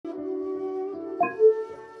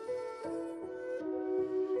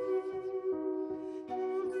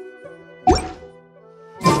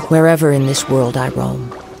Wherever in this world I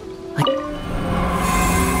roam.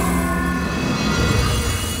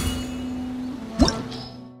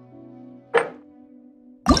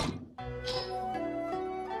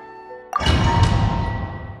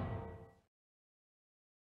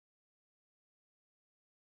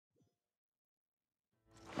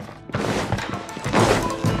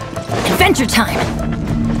 Adventure time!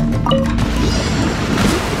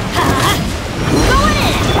 Going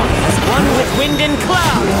in! As one with wind and cloud!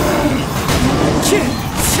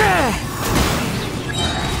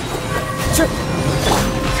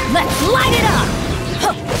 Let's light it up!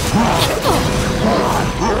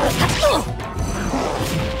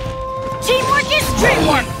 Teamwork is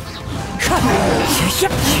dreamwork!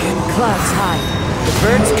 Clouds high, the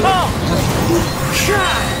birds call!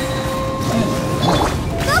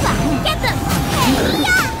 Boba, get them!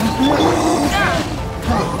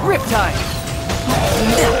 Riptide!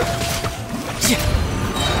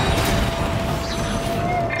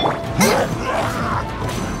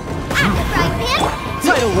 Right, man?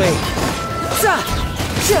 Tidal wave!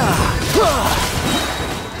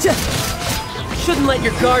 Shouldn't let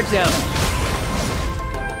your guard down.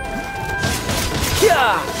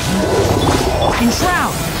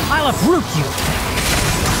 Enshroud! I'll uproot you!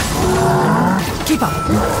 Keep up!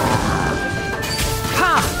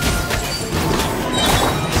 Ha!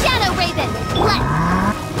 Shadow Raven, let's...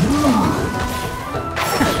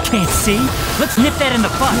 Can't see? Let's nip that in the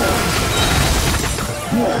bud!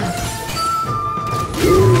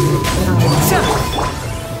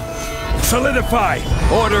 Solidify!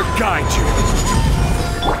 Order guide you!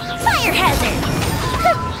 Fire hazard!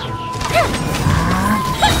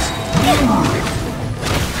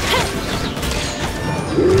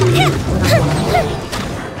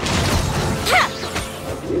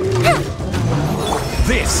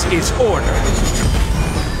 This is order!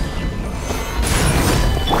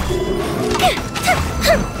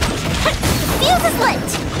 The fuse is lit!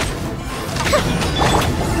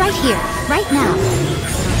 Right here, right now.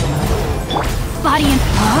 Body and...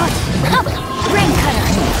 Brain cutter!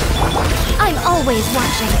 I'm always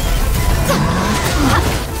watching.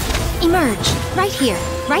 Emerge, right here,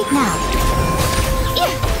 right now.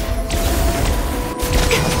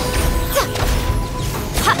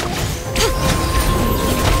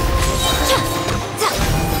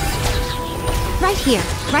 Right here,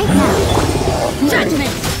 right now.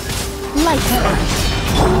 Judgment! Light.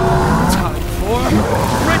 Time for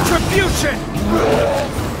retribution!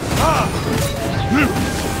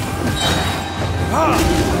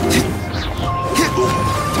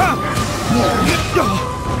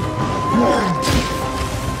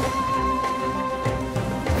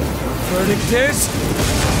 Verdict is...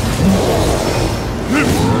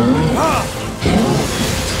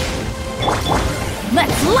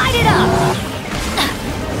 Let's light it up!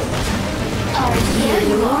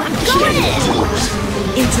 Going in!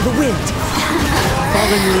 Into the wind!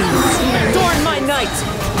 Fallen leaves! Adorn my night!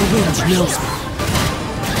 The wind knows me.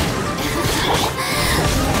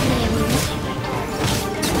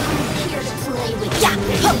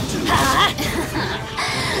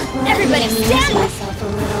 Everybody stand!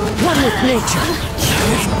 One with nature.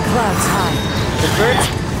 Clouds high. The birds...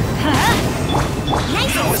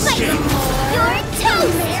 Nice and spicy! You're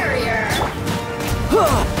toast!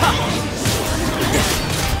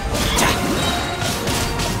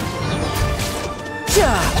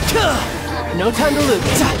 No time to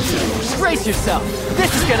lose. Brace yourself.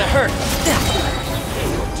 This is gonna hurt.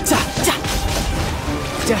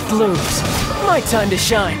 Death looms. My time to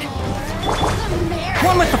shine.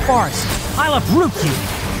 One with the forest! I'll uproot you!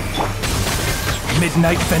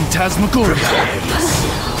 Midnight Phantasmagoria!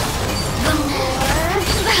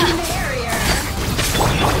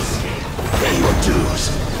 Pay your dues.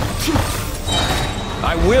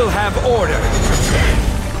 I will have order.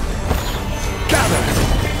 Gather.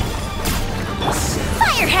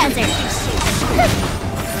 Fire hazard!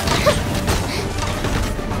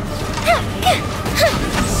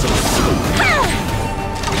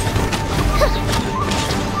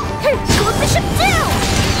 Slow the ship down!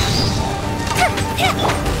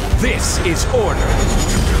 This is order.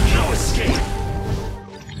 No escape.